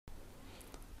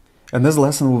In this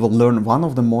lesson, we will learn one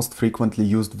of the most frequently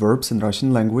used verbs in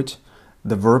Russian language,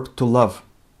 the verb to love.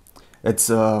 It's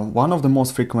one of the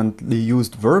most frequently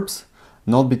used verbs,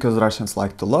 not because Russians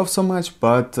like to love so much,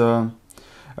 but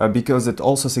because it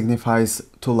also signifies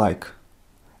to like.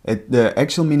 The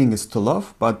actual meaning is to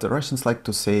love, but the Russians like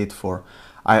to say it for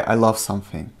I love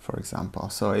something, for example.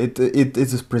 So it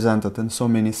is presented in so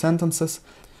many sentences.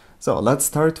 So let's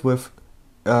start with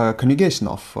conjugation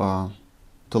of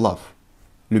to love.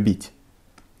 Любить.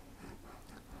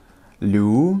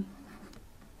 Любить.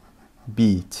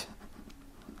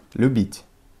 Любить.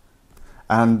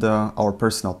 And our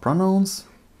personal pronouns.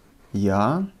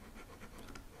 Я,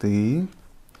 ты,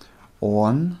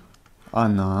 он,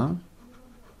 она,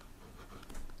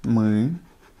 мы,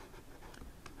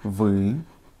 вы,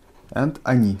 and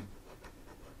они.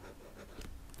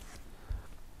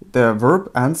 The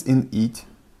verb ends in it,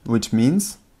 which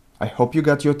means I hope you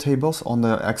got your tables on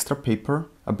the extra paper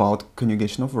about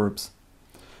conjugation of verbs.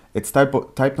 It's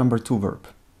type number 2 verb.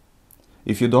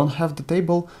 If you don't have the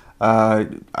table, I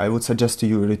would suggest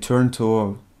you return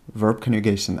to verb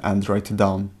conjugation and write it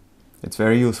down. It's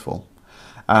very useful.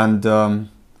 And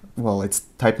well, it's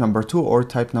type number 2 or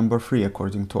type number 3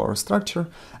 according to our structure.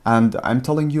 And I'm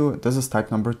telling you, this is type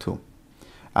number 2.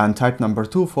 And type number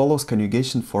 2 follows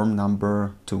conjugation form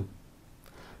number 2.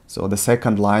 So the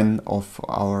second line of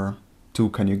our two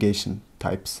conjugation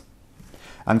types.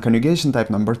 And conjugation type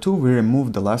number 2, we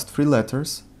remove the last 3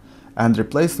 letters and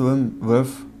replace them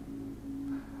with,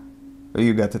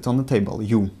 you got it on the table,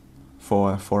 you,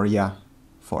 for ya.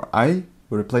 For I,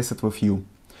 we replace it with you.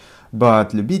 But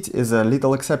любить is a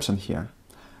little exception here.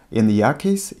 In the ya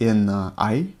case, in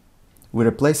I, we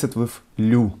replace it with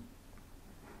lю.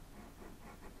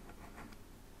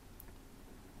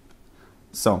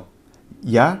 So,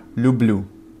 я люблю.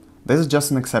 This is just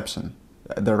an exception.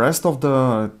 The rest of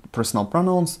the personal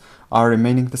pronouns are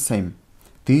remaining the same.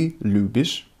 Ты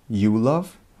любишь, you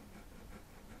love.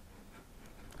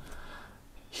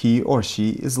 He or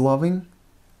she is loving.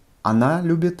 Она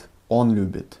любит, он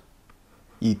любит.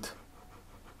 It.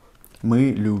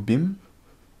 Мы любим.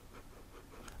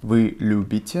 Вы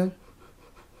любите.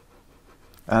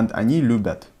 And они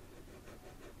любят.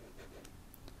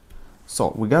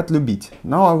 So, we got любить.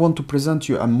 Now I want to present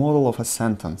you a model of a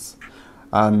sentence.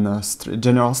 A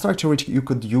general structure which you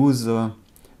could use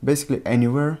basically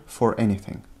anywhere for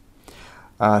anything.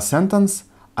 A sentence,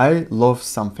 I love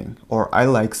something or I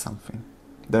like something.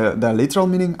 The literal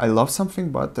meaning, I love something,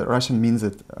 but the Russian means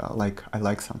it like I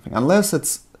like something. Unless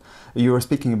it's you are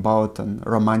speaking about a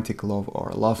romantic love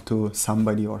or love to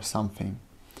somebody or something.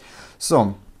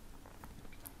 So,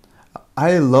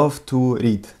 I love to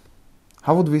read.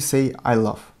 How would we say I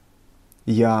love?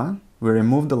 Я, we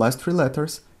remove the last 3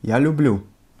 letters. Я люблю.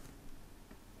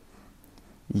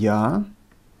 Я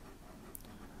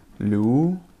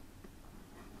люблю.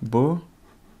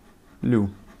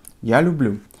 Я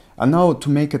люблю. And now to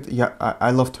make it I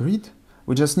love to read,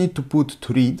 we just need to put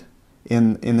to read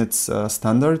in its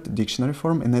standard dictionary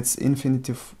form, in its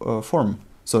infinitive form.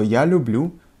 So я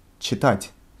люблю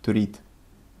читать, to read.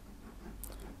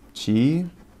 Читать.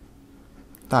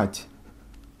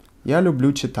 Я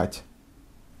люблю читать.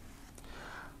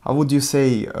 How would you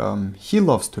say he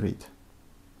loves to read?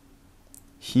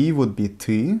 He would be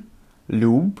ты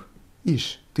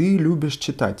любишь. Ты любишь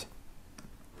читать.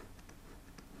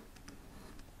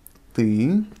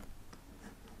 Ты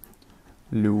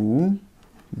любишь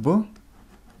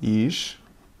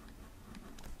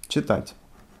читать.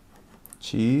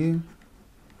 Читать.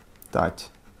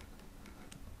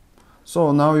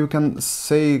 So now you can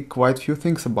say quite few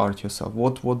things about yourself.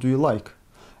 What do you like?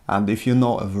 And if you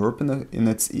know a verb in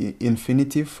its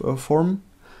infinitive form,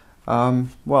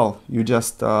 well, you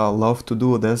just love to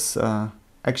do this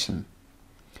action.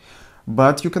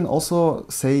 But you can also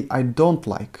say I don't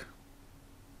like.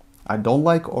 I don't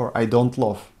like or I don't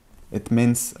love. It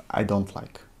means I don't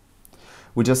like.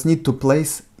 We just need to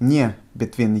place не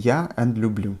between я and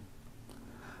люблю.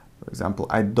 For example,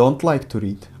 I don't like to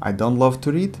read. I don't love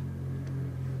to read.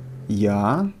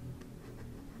 Я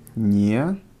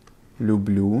не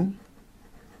люблю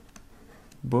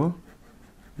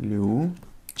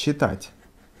читать.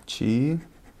 Читать.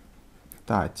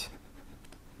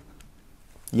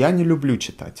 Я не люблю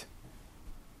читать.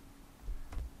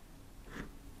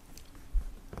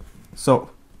 So,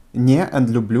 не and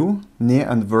люблю, не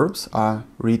and verbs are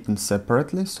written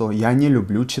separately, so я не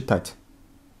люблю читать.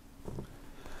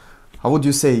 How would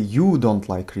you say you don't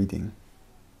like reading?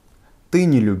 Ты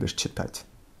не любишь читать.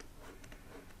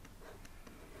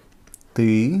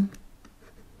 Ты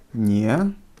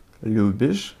не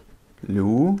любишь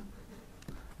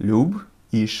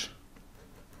любишь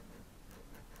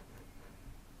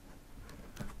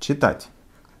Читать.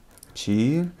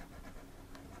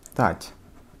 Читать.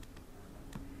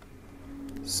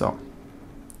 So,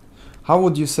 how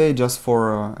would you say, just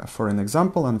for an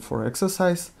example and for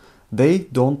exercise, they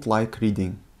don't like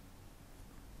reading?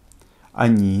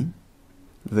 Они,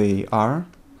 they are,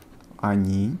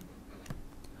 они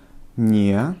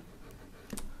не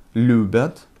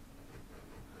любят,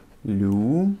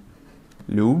 люб,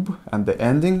 and the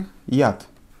ending ят.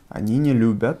 Они не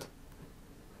любят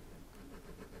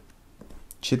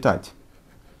читать.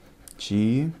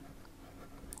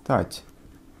 Читать.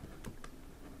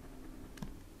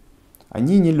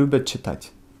 Они не любят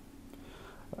читать.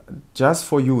 Just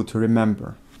for you to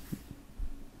remember.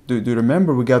 Do you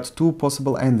remember we got two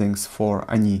possible endings for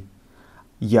они?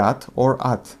 Ят or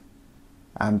at.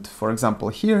 And for example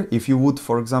here, if you would,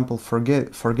 for example,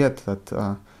 forget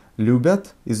that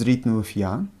любят is written with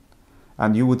я,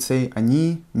 and you would say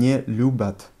они не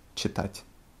любят читать.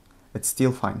 It's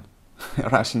still fine.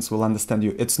 Russians will understand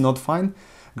you. It's not fine.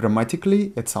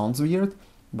 Grammatically, it sounds weird,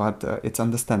 but it's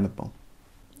understandable.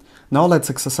 Now let's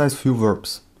exercise few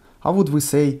verbs. How would we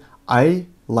say I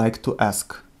like to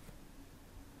ask?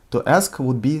 To ask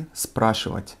would be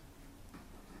спрашивать.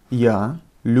 Я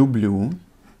люблю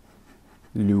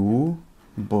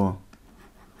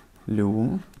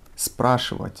спрашивать.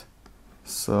 Спрашивать.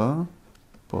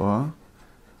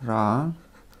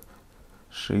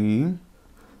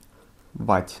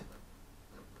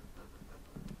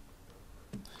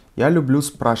 Я люблю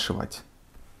спрашивать.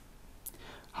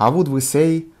 How would we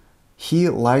say he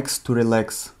likes to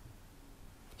relax?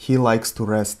 He likes to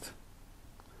rest.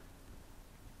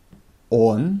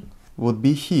 Он would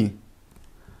be he.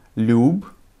 Люб,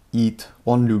 eat,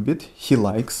 он любит, he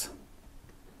likes.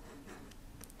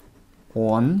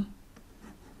 Он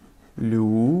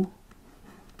любит,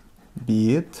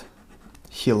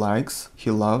 he likes, he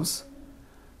loves.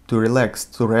 To relax,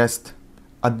 to rest,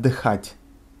 отдыхать.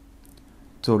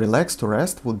 To relax, to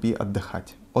rest would be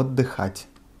отдыхать. Отдыхать.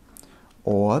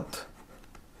 Отдыхать.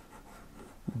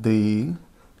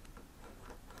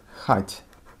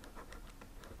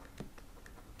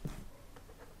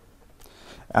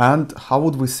 And how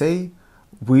would we say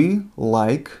we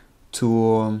like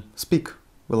to speak?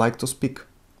 We like to speak.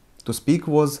 To speak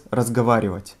was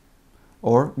разговаривать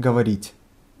or говорить.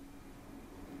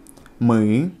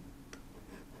 Мы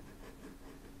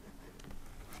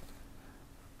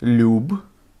любим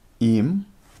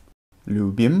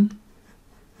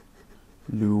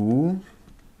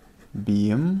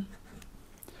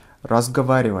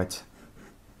разговаривать.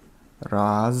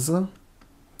 Разговаривать.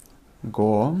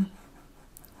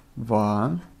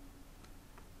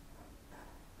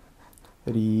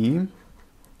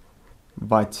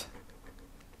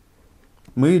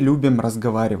 Мы любим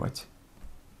разговаривать.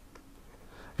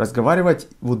 Разговаривать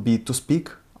would be to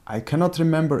speak. I cannot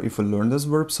remember if we learned this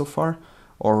verb so far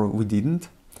or we didn't.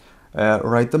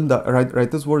 Write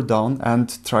this word down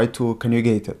and try to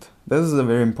conjugate it. This is a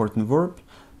very important verb.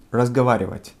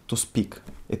 Разговаривать, to speak.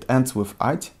 It ends with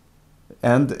ать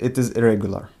and it is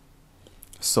irregular.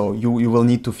 So you will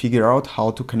need to figure out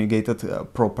how to conjugate it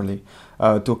properly.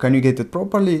 To conjugate it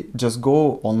properly, just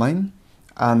go online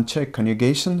and check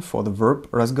conjugation for the verb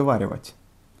разговаривать.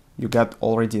 You got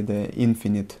already the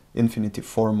infinitive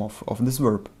form of this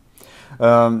verb.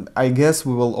 I guess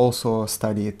we will also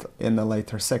study it in the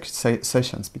later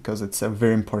sessions because it's a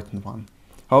very important one.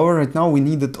 However, right now we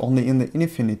need it only in the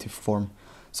infinitive form.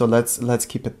 So let's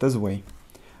keep it this way.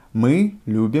 Мы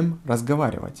любим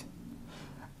разговаривать.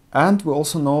 And we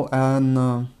also know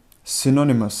an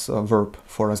synonymous verb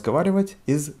for разговаривать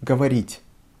is говорить.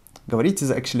 Говорить is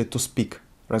actually to speak.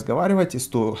 Разговаривать is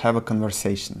to have a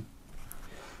conversation.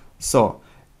 So,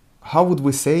 how would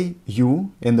we say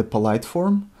you in the polite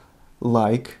form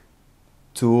like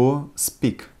to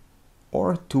speak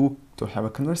or to have a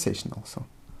conversation also?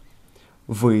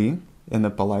 Вы in the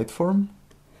polite form.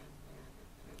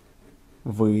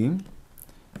 Вы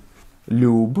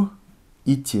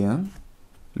любите.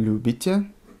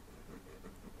 Любите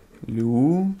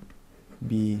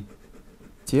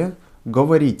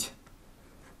говорить.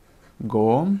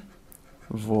 Говорить.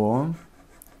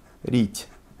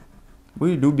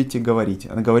 Вы любите говорить.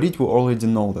 And говорить, we already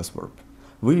know this verb.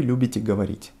 Вы любите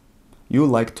говорить. You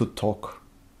like to talk.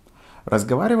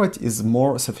 Разговаривать is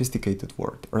more sophisticated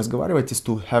word. Разговаривать is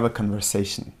to have a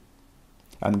conversation.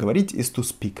 And говорить is to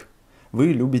speak.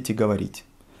 Вы любите говорить.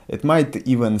 It might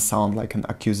even sound like an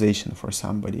accusation for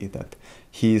somebody that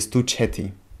he is too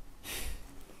chatty.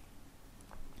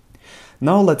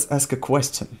 Now let's ask a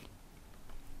question.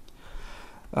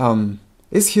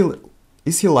 Is he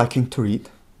liking to read?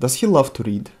 Does he love to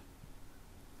read?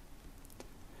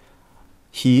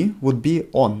 he would be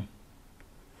on.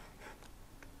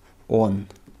 Он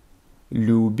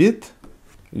любит,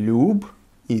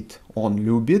 любит, он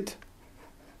любит,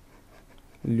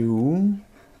 любит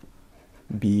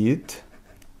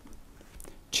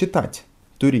читать,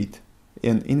 to read,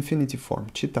 in infinitive form,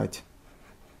 читать,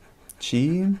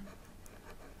 читать.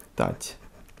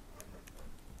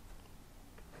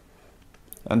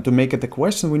 And to make it a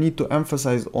question, we need to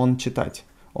emphasize on читать.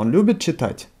 Он любит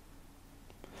читать.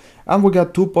 And we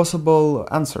got two possible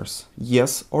answers,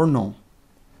 yes or no.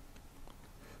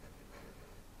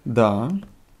 Да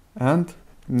and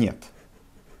нет.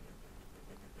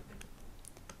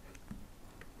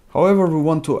 However, we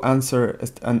want to answer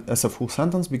as a full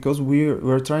sentence because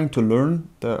we're trying to learn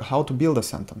how to build a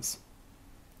sentence.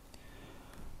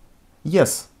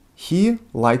 Yes, he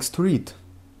likes to read.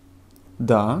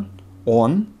 Да,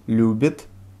 он любит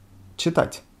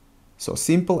читать. So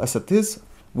simple as it is,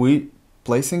 we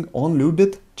placing он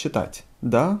любит читать.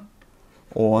 Да,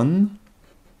 он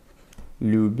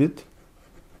любит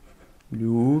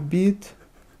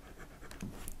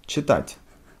читать.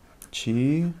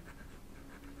 Читать.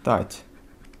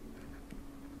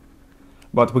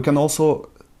 But we can also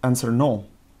answer no.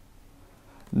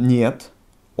 Нет,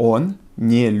 он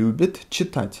не любит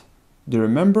читать. Do you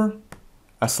remember?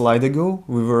 A slide ago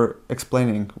we were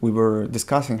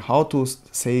discussing how to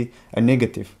say a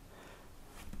negative.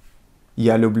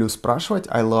 Я люблю спрашивать.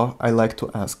 I like to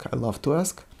ask. I love to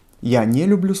ask. Я не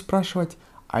люблю спрашивать.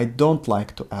 I don't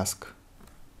like to ask.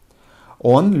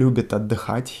 Он любит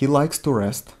отдыхать. He likes to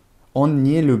rest. Он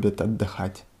не любит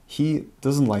отдыхать. He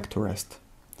doesn't like to rest.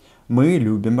 Мы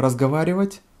любим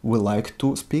разговаривать. We like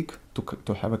to speak, to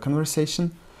have a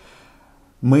conversation.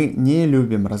 Мы не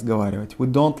любим разговаривать. We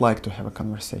don't like to have a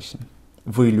conversation.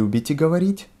 Вы любите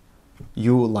говорить.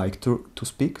 You like to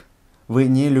speak. Вы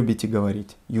не любите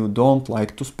говорить. You don't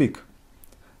like to speak.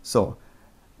 So,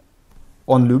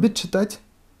 он любит читать.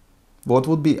 What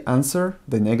would be answer,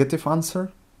 the negative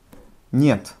answer?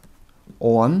 Нет.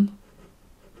 Он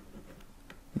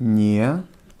не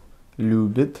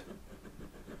любит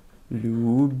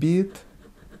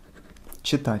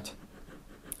читать.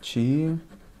 Читать.